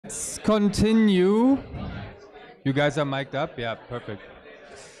let's continue. You guys are mic'd up? Yeah, perfect.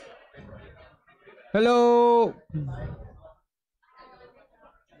 Hello.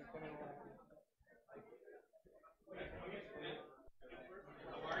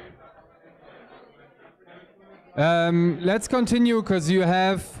 Let's continue because you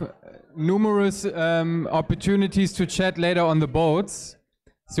have numerous opportunities to chat later on the boats.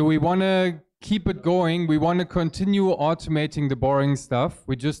 So we want to keep it going. We want to continue automating the boring stuff.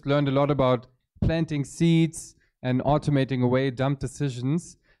 We just learned a lot about planting seeds and automating away dumb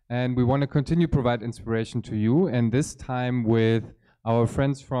decisions. And we want to continue to provide inspiration to you. And this time with our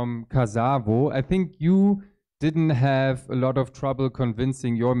friends from Casavo. I think you didn't have a lot of trouble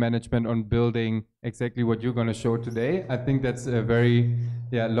convincing your management on building exactly what you're going to show today. I think that's very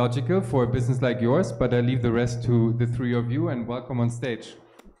logical for a business like yours, but I leave the rest to the three of you, and welcome on stage.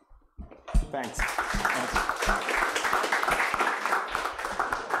 Thanks.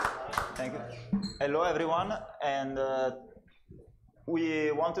 Thank you. Hello, everyone, and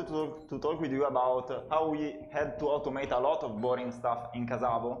we wanted to talk with you about how we had to automate a lot of boring stuff in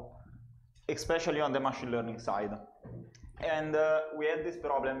Casavo, especially on the machine learning side. And we had this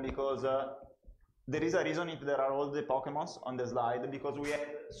problem because there is a reason if there are all the Pokemons on the slide, because we had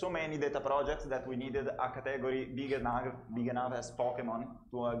so many data projects that we needed a category big enough as Pokemon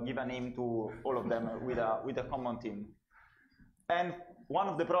to give a name to all of them with a common theme. And one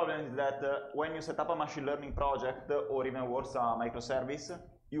of the problems is that when you set up a machine learning project, or even worse, a microservice,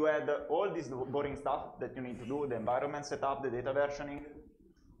 you had all this boring stuff that you need to do, the environment setup, the data versioning.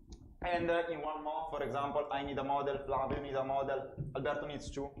 And in one month, for example, I need a model, Flavio needs a model, Alberto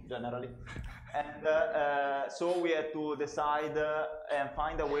needs two, generally. And so we had to decide and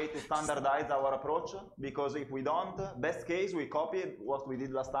find a way to standardize our approach, because if we don't, best case, we copy what we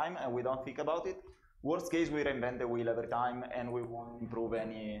did last time and we don't think about it. Worst case, we reinvent the wheel every time and we won't improve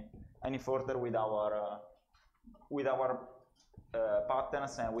any further with our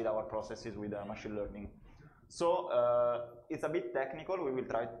patterns and with our processes with machine learning. So it's a bit technical. We will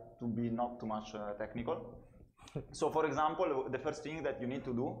try to be not too much technical. So for example, the first thing that you need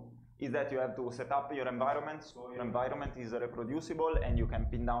to do is that you have to set up your environment. So your environment is reproducible and you can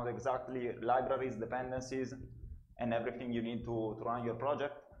pin down exactly libraries, dependencies, and everything you need to run your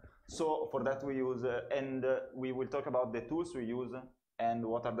project. So for that we use, and we will talk about the tools we use and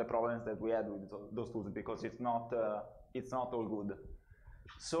what are the problems that we had with those tools, because it's not all good.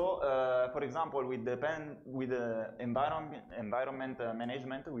 So, for example, with the environment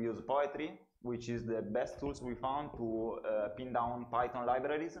management, we use Poetry, which is the best tools we found to pin down Python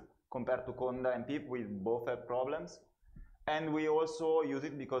libraries, compared to Conda and pip, we both have problems. And we also use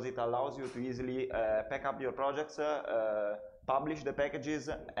it because it allows you to easily pack up your projects, publish the packages,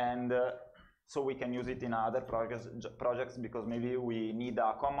 and so we can use it in other projects because maybe we need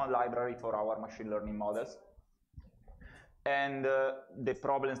a common library for our machine learning models. And the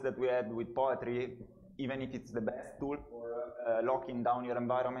problems that we had with Poetry, even if it's the best tool for locking down your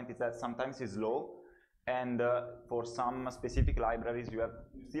environment, is that sometimes it's slow. And for some specific libraries, you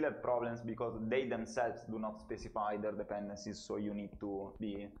still have problems because they themselves do not specify their dependencies. So you need to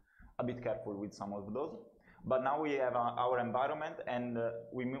be a bit careful with some of those. But now we have our environment, and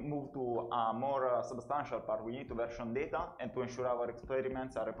we move to a more substantial part. We need to version data and to ensure our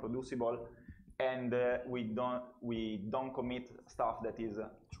experiments are reproducible. And we don't commit stuff that is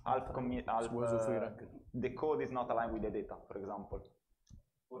half commit, the code is not aligned with the data, for example.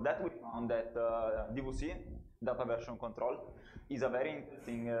 For that, we found that DVC, data version control, is a very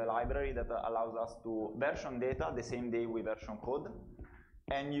interesting library that allows us to version data the same day we version code.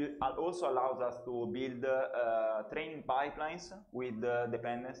 And it also allows us to build training pipelines with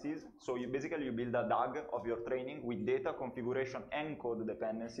dependencies. So you build a DAG of your training with data, configuration, and code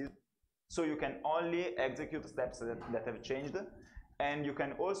dependencies. So you can only execute steps that have changed, and you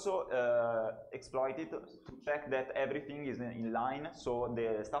can also exploit it to check that everything is in line. So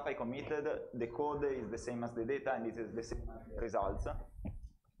the stuff I committed, the code is the same as the data, and this is the same as the results.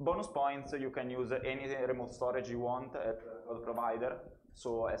 Bonus points, you can use any remote storage you want at a provider,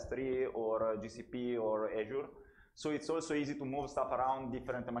 so S3 or GCP or Azure. So it's also easy to move stuff around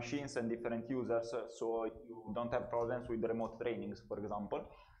different machines and different users, so you don't have problems with remote trainings, for example.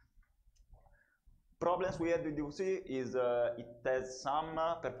 Problems we had with DVC is it has some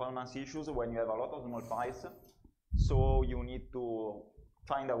performance issues when you have a lot of small files. So you need to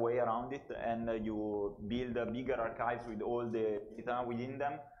find a way around it, and you build bigger archives with all the data within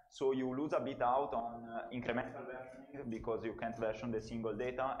them. So you lose a bit out on incremental versioning because you can't version the single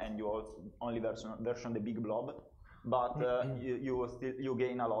data, and you also only version the big blob. But you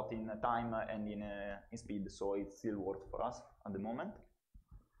gain a lot in time and in speed, so it's still worth for us at the moment.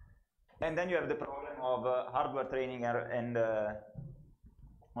 And then you have the problem of hardware training and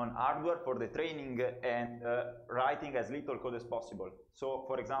on hardware for the training and writing as little code as possible. So,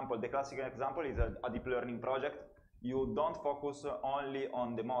 for example, the classic example is a deep learning project. You don't focus only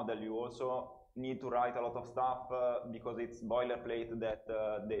on the model, you also need to write a lot of stuff because it's boilerplate that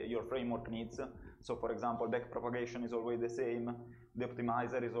your framework needs. So, for example, backpropagation is always the same, the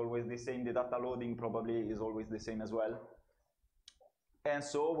optimizer is always the same, the data loading probably is always the same as well. And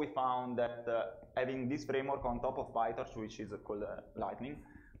so we found that having this framework on top of PyTorch, which is called Lightning,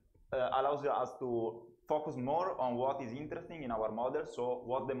 allows us to focus more on what is interesting in our model, so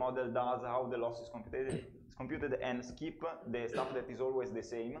what the model does, how the loss is computed, and skip the stuff that is always the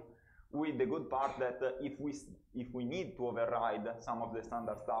same, with the good part that if we need to override some of the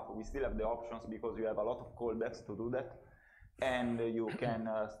standard stuff, we still have the options because you have a lot of callbacks to do that, and you can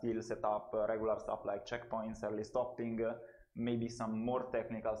still set up regular stuff like checkpoints, early stopping, maybe some more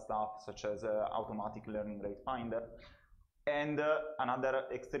technical stuff such as automatic learning rate finder. And another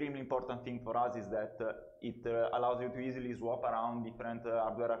extremely important thing for us is that it allows you to easily swap around different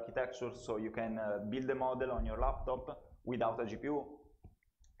hardware architectures, so you can build a model on your laptop without a GPU,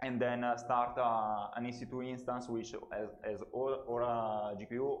 and then start an EC2 instance which has or a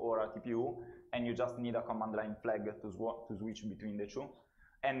GPU or a TPU, and you just need a command line flag to switch between the two.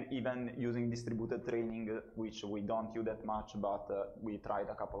 And even using distributed training, which we don't use that much, but we tried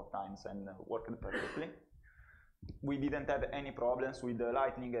a couple of times and worked perfectly. We didn't have any problems with the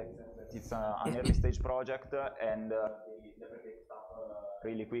Lightning. It's an early stage project, and they deprecate stuff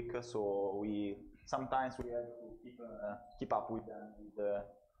really quick. So sometimes we have to keep up with them with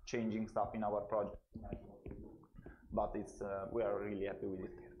changing stuff in our project. But we are really happy with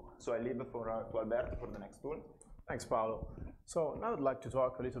it. So I leave to Alberto for the next tool. Thanks, Paolo. So now I'd like to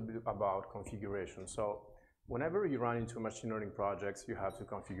talk a little bit about configuration. So whenever you run into machine learning projects, you have to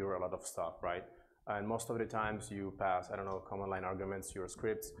configure a lot of stuff, right? And most of the times you pass, I don't know, command line arguments to your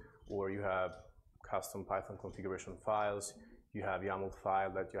scripts, or you have custom Python configuration files, you have YAML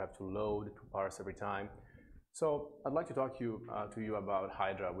file that you have to load to parse every time. So I'd like to talk to you about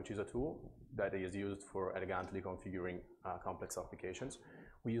Hydra, which is a tool that is used for elegantly configuring complex applications.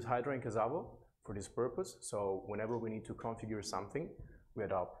 We use Hydra in Casavo for this purpose. So whenever we need to configure something, we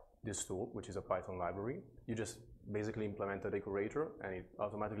adopt this tool, which is a Python library. You just basically implement a decorator, and it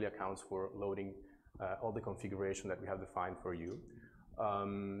automatically accounts for loading all the configuration that we have defined for you.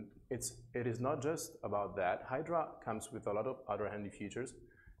 It is not just about that. Hydra comes with a lot of other handy features,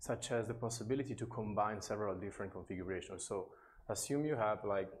 such as the possibility to combine several different configurations. So assume you have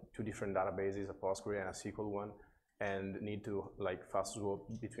like two different databases, a Postgre and a SQL one, and need to like fast swap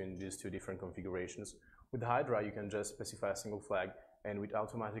between these two different configurations. With Hydra, you can just specify a single flag, and it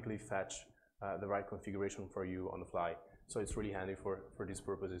automatically fetch the right configuration for you on the fly. So it's really handy for these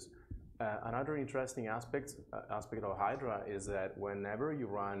purposes. Another interesting aspect of Hydra is that whenever you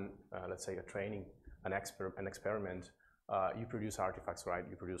run, let's say, a training, an experiment, you produce artifacts, right?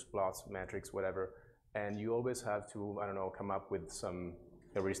 You produce plots, metrics, whatever, and you always have to, I don't know, come up with some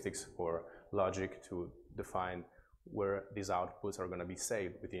heuristics or logic to define where these outputs are going to be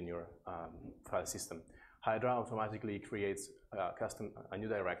saved within your file system. Hydra automatically creates a new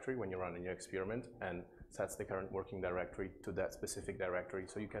directory when you run a new experiment and sets the current working directory to that specific directory.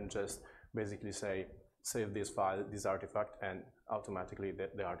 So you can just basically say, save this file, this artifact, and automatically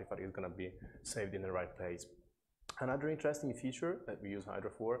the artifact is going to be saved in the right place. Another interesting feature that we use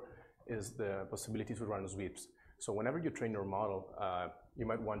Hydra for is the possibility to run sweeps. So whenever you train your model, you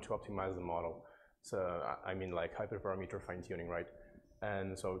might want to optimize the model. So I mean like hyperparameter fine-tuning, right?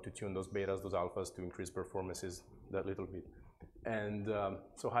 And so to tune those betas, those alphas to increase performances that little bit. And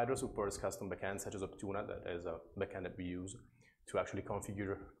so Hydra supports custom backends such as Optuna, that is a backend that we use to actually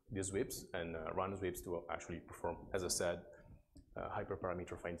configure these sweeps and run sweeps to actually perform, as I said,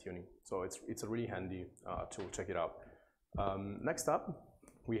 hyperparameter fine-tuning. So it's a really handy tool. Check it out. Next up,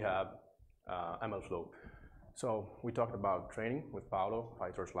 we have MLflow. So we talked about training with Paolo,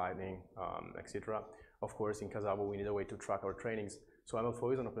 PyTorch Lightning, etc. Of course, in Casavo, we need a way to track our trainings. So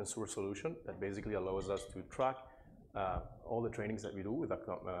MLflow is an open source solution that basically allows us to track all the trainings that we do with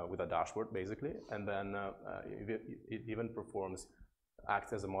a dashboard, basically, and then it even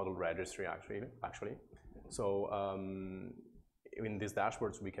acts as a model registry, actually. So in these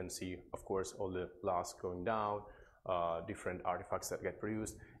dashboards, we can see, of course, all the loss going down, different artifacts that get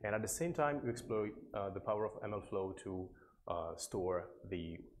produced, and at the same time, we exploit the power of MLflow to store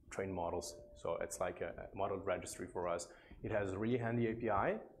the trained models. So it's like a model registry for us. It has a really handy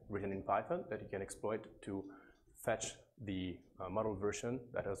API written in Python that you can exploit to fetch the model version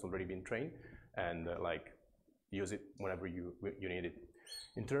that has already been trained and like use it whenever you need it.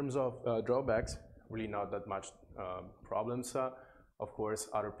 In terms of drawbacks, really not that much problems. Of course,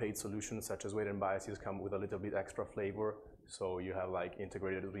 other paid solutions such as weight and biases come with a little bit extra flavor. So you have like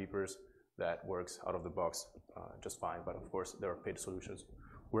integrated reapers that works out of the box just fine. But of course, there are paid solutions,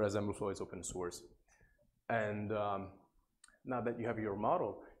 whereas MLflow is open source. And now that you have your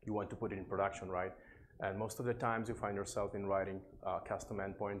model, you want to put it in production, right? And most of the times you find yourself in writing custom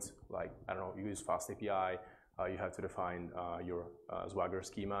endpoints, like, I don't know, you use Fast API, you have to define your Swagger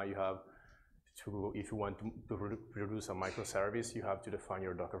schema. You have to, if you want to produce a microservice, you have to define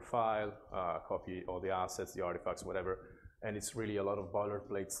your Docker file, copy all the assets, the artifacts, whatever. And it's really a lot of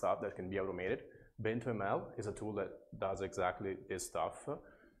boilerplate stuff that can be automated. Bento-ML is a tool that does exactly this stuff.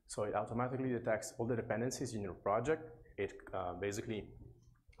 So it automatically detects all the dependencies in your project. It basically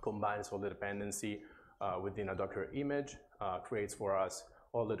combines all the dependency within a Docker image, creates for us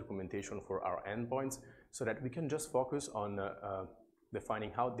all the documentation for our endpoints, so that we can just focus on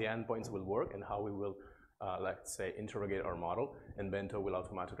defining how the endpoints will work and how we will, let's say, interrogate our model, and Bento will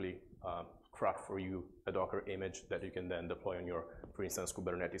automatically craft for you a Docker image that you can then deploy on your, for instance,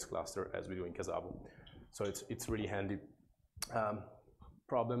 Kubernetes cluster, as we do in Casavo. So it's really handy.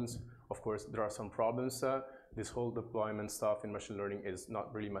 Problems, of course, there are some problems. This whole deployment stuff in machine learning is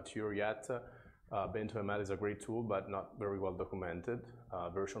not really mature yet. Bento-ML is a great tool, but not very well documented.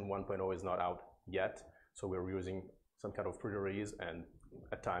 Version 1.0 is not out yet, so we're using some kind of pre-release, and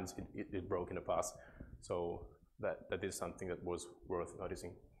at times it broke in the past. So that is something that was worth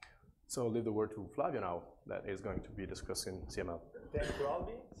noticing. So I'll leave the word to Flavio now, that is going to be discussing CML. Thank you,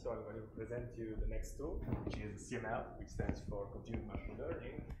 Albi. So I'm going to present you the next tool, which is CML, which stands for Continuous Machine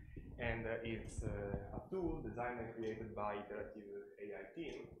Learning. And it's a tool designed and created by Iterative AI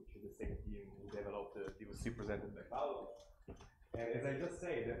team, which is the same team who developed the POC presented by Paolo. And as I just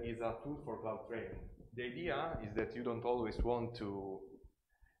said, it's a tool for cloud training. The idea is that you don't always want to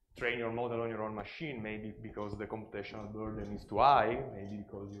train your model on your own machine, maybe because the computational burden is too high, maybe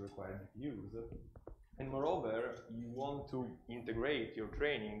because you require GPUs. And moreover, you want to integrate your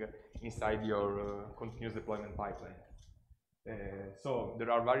training inside your continuous deployment pipeline. So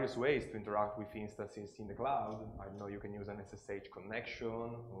there are various ways to interact with instances in the cloud. I know you can use an SSH connection,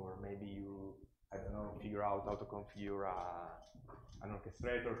 or maybe you, I don't know, figure out how to configure an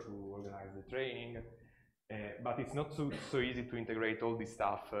orchestrator to organize the training. But it's not so easy to integrate all this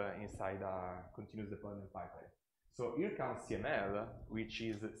stuff inside a continuous deployment pipeline. So here comes CML, which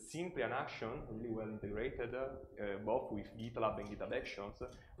is simply an action, really well integrated, both with GitLab and GitHub Actions,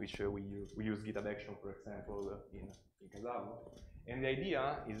 which we use GitHub Action, for example, in Casavo. And the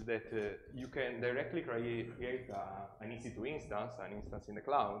idea is that you can directly create an EC2 instance, an instance in the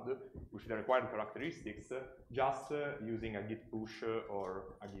cloud, with the required characteristics, just using a Git push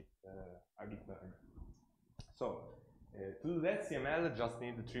or a Git merge. So, to do that, CML just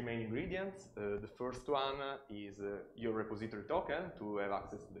needs three main ingredients. The first one is your repository token to have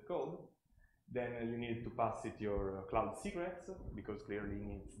access to the code. Then you need to pass it your cloud secrets, because clearly it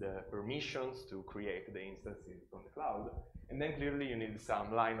needs the permissions to create the instances from the cloud. And then clearly you need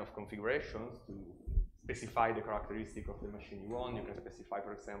some line of configurations to specify the characteristic of the machine you want. You can specify,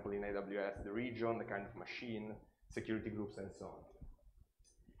 for example, in AWS, the region, the kind of machine, security groups, and so on.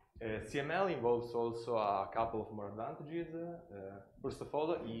 CML involves also a couple of more advantages. First of all,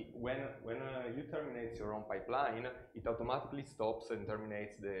 when you terminate your own pipeline, it automatically stops and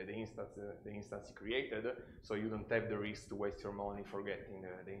terminates the instance you created, so you don't have the risk to waste your money for getting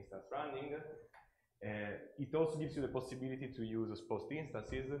the instance running. It also gives you the possibility to use post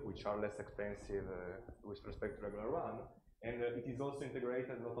instances, which are less expensive with respect to regular one, and it is also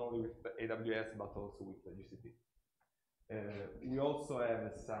integrated not only with AWS but also with GCP. We also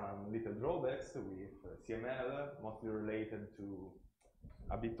have some little drawbacks with CML, mostly related to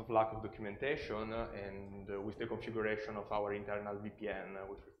a bit of lack of documentation and with the configuration of our internal VPN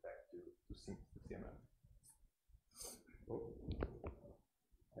with respect to CML. Oh.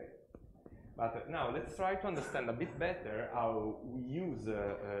 Okay. But now let's try to understand a bit better how we use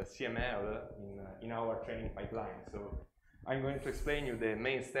CML in our training pipeline. So I'm going to explain you the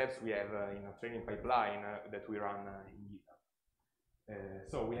main steps we have in a training pipeline that we run in GitHub.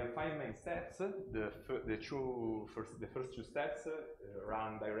 So we have 5 main steps. The first 2 steps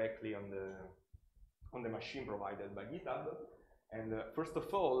run directly on the machine provided by GitHub. And first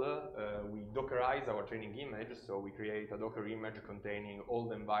of all, we Dockerize our training image. So we create a Docker image containing all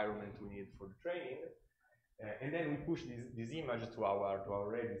the environment we need for the training. And then we push this image to our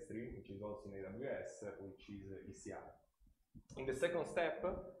registry, which is also in AWS, which is ECI. In the second step,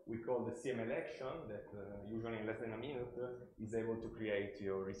 we call the CML action that usually in less than a minute is able to create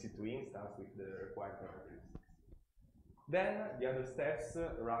your EC2 instance with the required characteristics. Then the other steps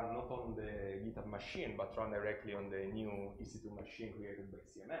run not on the GitHub machine, but run directly on the new EC2 machine created by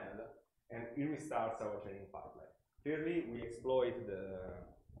CML, and it restarts our training pipeline. Clearly, we exploit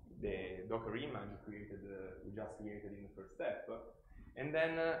the Docker image we just created in the first step, and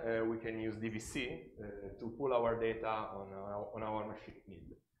then we can use DVC to pull our data on our machine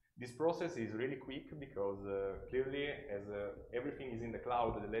need. This process is really quick because clearly, as everything is in the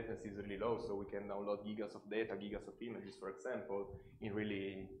cloud, the latency is really low, so we can download gigas of data, gigas of images, for example, in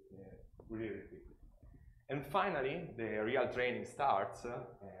really quickly. And finally, the real training starts,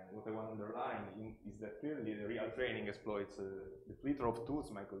 and what I want to underline is that clearly the real training exploits the plethora of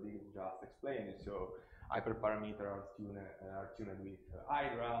tools my colleague just explained. So hyperparameter are tuned with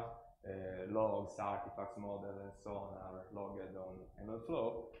Hydra, logs, artifacts, model, and so on are logged on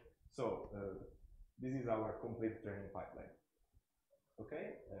MLflow. So this is our complete training pipeline. Okay,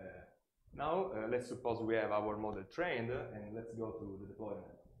 now let's suppose we have our model trained, and let's go to the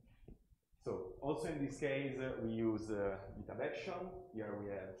deployment. So also in this case, we use GitHub Action. Here we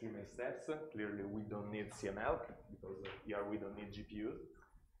have 3 main steps. Clearly, we don't need CML because here we don't need GPUs,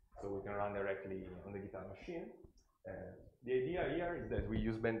 so we can run directly on the GitHub machine. The idea here is that we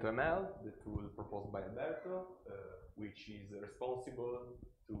use BentoML, the tool proposed by Alberto, which is responsible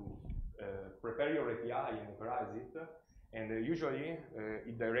to prepare your API and authorize it, and usually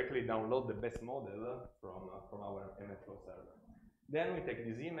it directly downloads the best model from our MLflow server. Then we take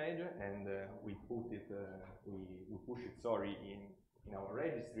this image and we put it, we push it, in our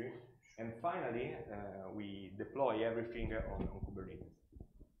registry, and finally we deploy everything on Kubernetes.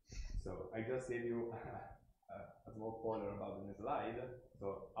 So I just gave you a small spoiler about the slide.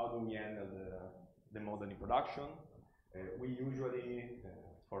 So how do we handle the model in production? We usually,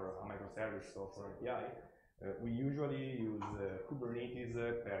 for a microservice or for API, we usually use Kubernetes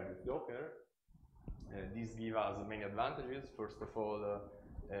paired with Docker. This gives us many advantages. First of all,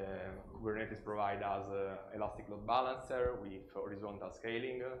 Kubernetes provides us elastic load balancer with horizontal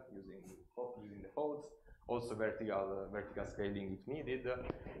scaling using the pods, also vertical scaling if needed,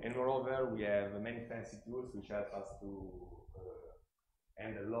 and moreover we have many fancy tools which help us to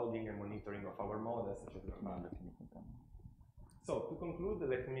handle logging and monitoring of our models, such as So to conclude,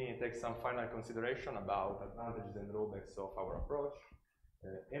 let me take some final consideration about advantages and drawbacks of our approach.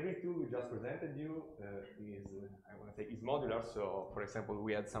 Every tool we just presented you is modular. So, for example,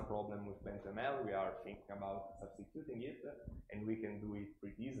 we had some problem with BentoML. We are thinking about substituting it, and we can do it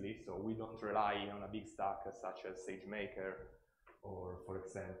pretty easily. So we don't rely on a big stack such as SageMaker or, for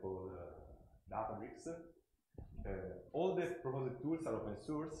example, Databricks. All the proposed tools are open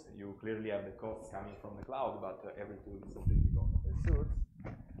source. You clearly have the costs coming from the cloud, but every tool is completely open source.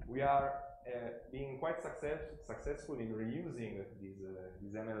 We are being quite successful in reusing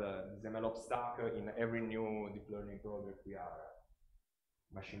this MLOps stack in every new deep learning project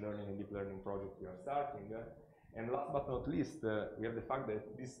machine learning and deep learning project we are starting. And last but not least, we have the fact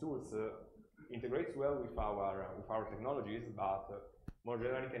that these tools integrate well with our technologies, but more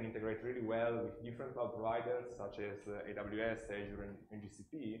generally can integrate really well with different cloud providers such as AWS, Azure, and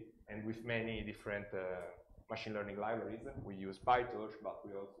GCP, and with many different machine learning libraries. We use PyTorch, but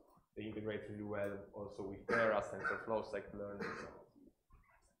they integrate really well also with Keras, TensorFlow, scikit-learn, and so on.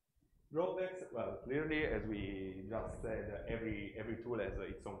 Drawbacks, well, clearly, as we just said, every tool has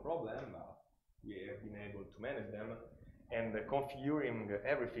its own problem, but we have been able to manage them. And configuring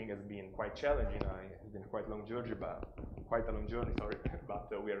everything has been quite challenging. It's been quite a long journey, but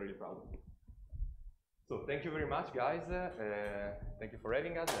we are really proud of it. So thank you very much, guys. Thank you for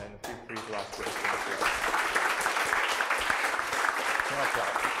having us, and feel free to ask questions.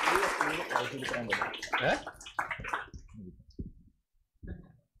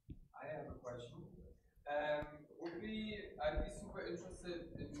 I have a question. I'd be super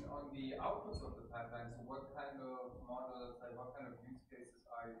interested on the outputs of the pipeline. So what kind of models, like what kind of use cases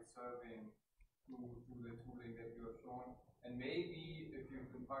are you serving through the tooling that you have shown? And maybe if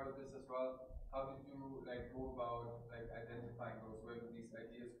you've been part of this as well, how did you go about identifying those? Where do these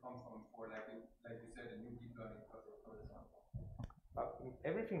ideas come from for like you said, a new deep learning project, for example?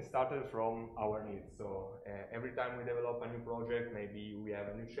 Everything started from our needs. So every time we develop a new project, maybe we have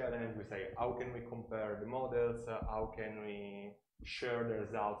a new challenge. We say, how can we compare the models? How can we share the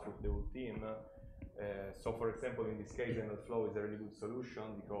results with the whole team? So for example, in this case, MLflow is a really good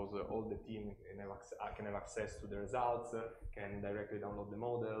solution because all the team can have access to the results, can directly download the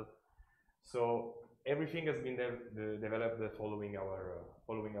model. So everything has been developed following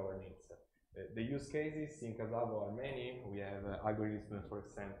our needs. The use cases in Casavo are many. We have algorithms, for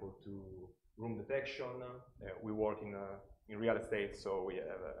example, to room detection. We work in real estate, so we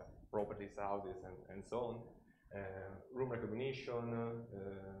have properties, houses, and so on. room recognition,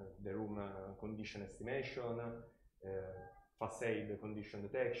 the room condition estimation, facade condition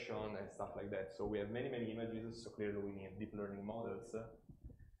detection, and stuff like that. So we have many images, so clearly we need deep learning models,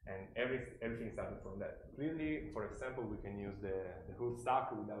 and everything started from that. Clearly, for example, we can use the whole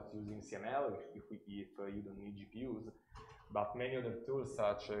stack without using CML if you don't need GPUs, but many other tools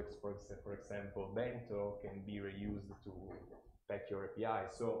such as, for example, Bento can be reused to pack your API.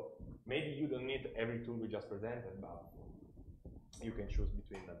 So maybe you don't need every tool we just presented, but you can choose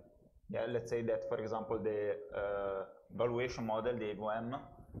between them. Yeah, let's say that, for example, the valuation model, the AVM,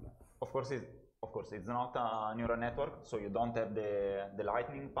 of course it's not a neural network, so you don't have the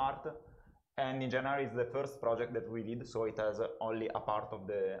lightning part, and in general it's the first project that we did, so it has only a part of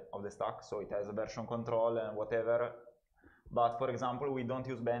the stack, so it has a version control and whatever. But for example, we don't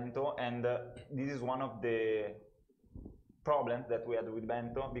use Bento, and this is one of the problems that we had with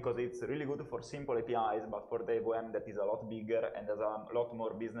Bento, because it's really good for simple APIs, but for the AVM that is a lot bigger and has a lot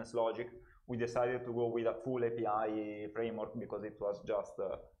more business logic, we decided to go with a full API framework because it was just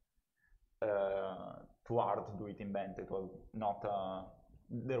too hard to do it in Bento. It was not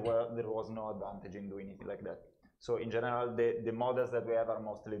there was no advantage in doing it like that. So in general, the models that we have are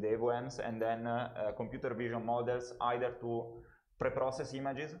mostly the AVMs, and then computer vision models, either to pre-process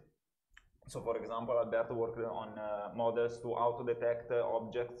images. So for example, Alberto worked on models to auto-detect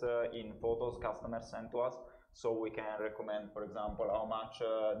objects in photos customers sent to us. So we can recommend, for example, how much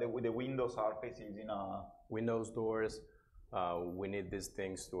the window surface is in a... Windows, doors, we need these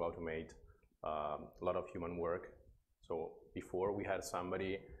things to automate a lot of human work. So before we had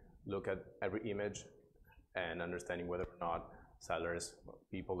somebody look at every image and understanding whether or not sellers,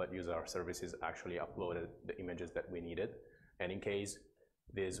 people that use our services actually uploaded the images that we needed. And in case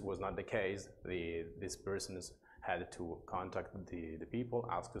this was not the case, these persons had to contact the people,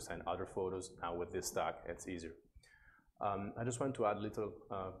 ask to send other photos. Now with this stack, it's easier. I just want to add a little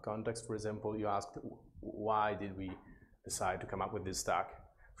context. For example, you asked why did we decide to come up with this stack?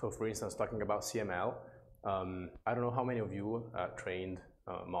 So for instance, talking about CML, I don't know how many of you trained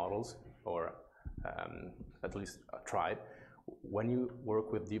models or at least tried. When you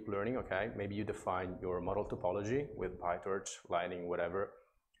work with deep learning, okay, maybe you define your model topology with PyTorch, Lightning, whatever,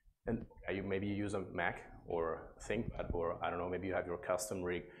 and maybe you use a Mac or ThinkPad, or I don't know, maybe you have your custom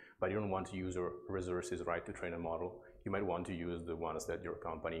rig, but you don't want to use your resources, right, to train a model. You might want to use the ones that your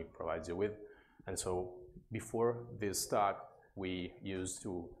company provides you with. And so before this stack, we used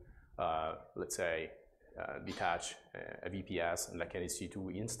to, let's say, detach a VPS, like an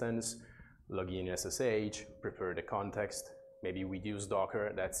EC2 instance, log in SSH, prepare the context. Maybe we use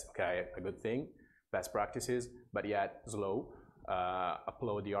Docker, that's okay, a good thing, best practices, but yet slow.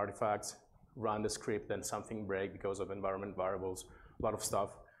 Upload the artifacts, run the script, then something break because of environment variables, a lot of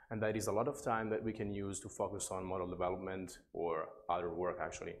stuff. And that is a lot of time that we can use to focus on model development or other work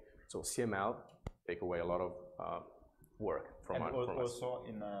actually. So CML take away a lot of work from us. Also,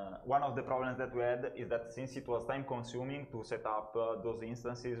 one of the problems that we had is that since it was time consuming to set up those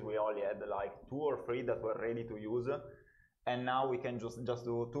instances, we only had like 2 or 3 that were ready to use. And now we can just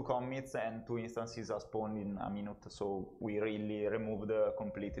do 2 commits and 2 instances are spawned in a minute. So we really removed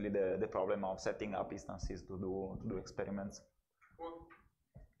completely the problem of setting up instances to do experiments. Well,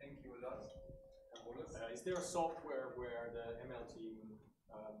 thank you a lot. Is there a software where the ML team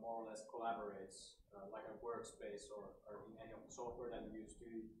more or less collaborates, like a workspace or in any of the software that you use? Do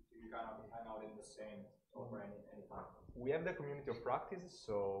you kind of hang out in the same software any time? We have the community of practice,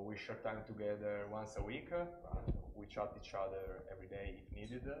 so we share time together once a week. We chat each other every day if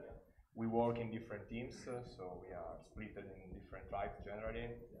needed. We work in different teams, so we are split in different tribes generally.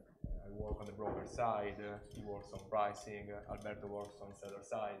 I work on the broker side, he works on pricing, Alberto works on seller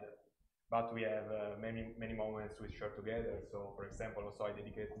side. But we have many moments we share together. So for example, also I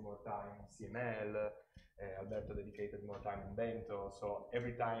dedicated more time in CML, Alberto dedicated more time in Bento. So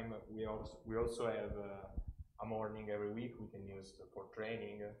every time we also have a morning every week we can use for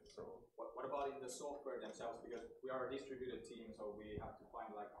training. So what about in the software themselves? Because we are a distributed team, so we have to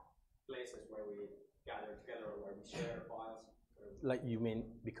find like places where we gather together or where we share files. Like you mean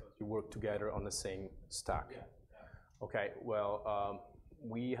because you work together on the same stack? Yeah. Okay, well,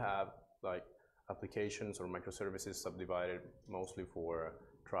 we have like applications or microservices subdivided mostly for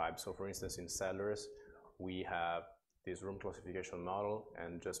tribes. So for instance, in sellers, we have this room classification model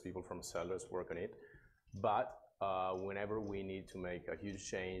and just people from sellers work on it. But whenever we need to make a huge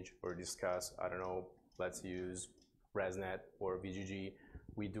change or discuss, I don't know, let's use ResNet or VGG,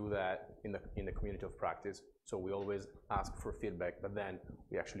 we do that in the community of practice. So we always ask for feedback, but then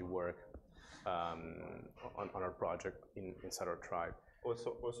we actually work on our project inside our tribe.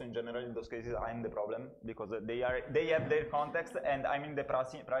 Also in general, in those cases, I'm the problem because they have their context, and I'm in the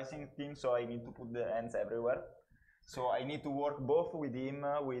pricing team, so I need to put the hands everywhere. So I need to work both with him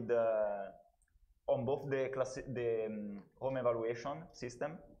on both the home evaluation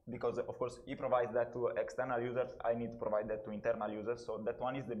system, because of course he provides that to external users. I need to provide that to internal users. So that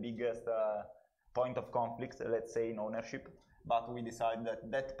one is the biggest point of conflict, let's say, in ownership. But we decide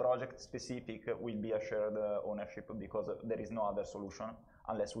that that project specific will be a shared ownership, because there is no other solution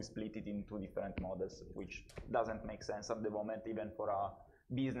unless we split it into different models, which doesn't make sense at the moment, even for a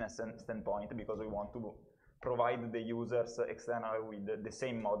business standpoint, because we want to provide the users externally with the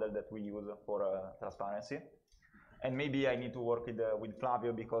same model that we use for transparency. And maybe I need to work with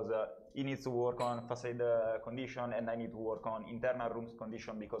Flavio, because he needs to work on facade condition, and I need to work on internal rooms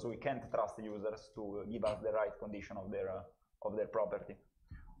condition, because we can't trust users to give us the right condition of their property.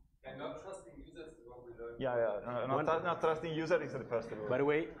 And not trusting users is what we learned. Yeah. Not trusting users is the first rule. By the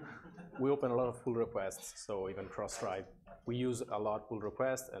way, we open a lot of pull requests, so even cross-tribe. We use a lot pull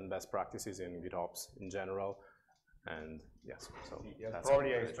requests and best practices in GitOps in general. And yes, so yes,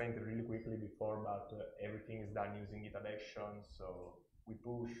 probably I explained it really quickly before, but everything is done using Git Actions. So we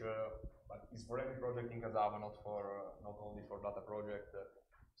push, but it's for every project in Casava, not only for data project.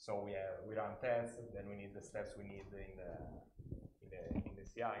 So we run tests, then we need the steps we need in the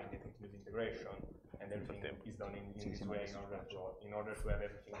CI, in the continuous integration, and everything is done in this way in order to have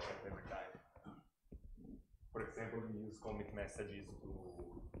everything checked every time. For example, we use commit messages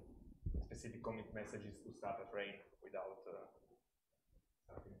specific commit messages to start a train without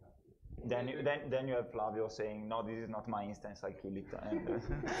starting that. Then you have Flavio saying, no, this is not my instance, I kill it. And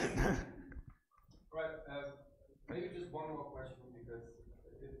right. Maybe just one more question, because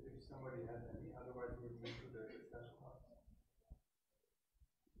if somebody has any, otherwise we'll move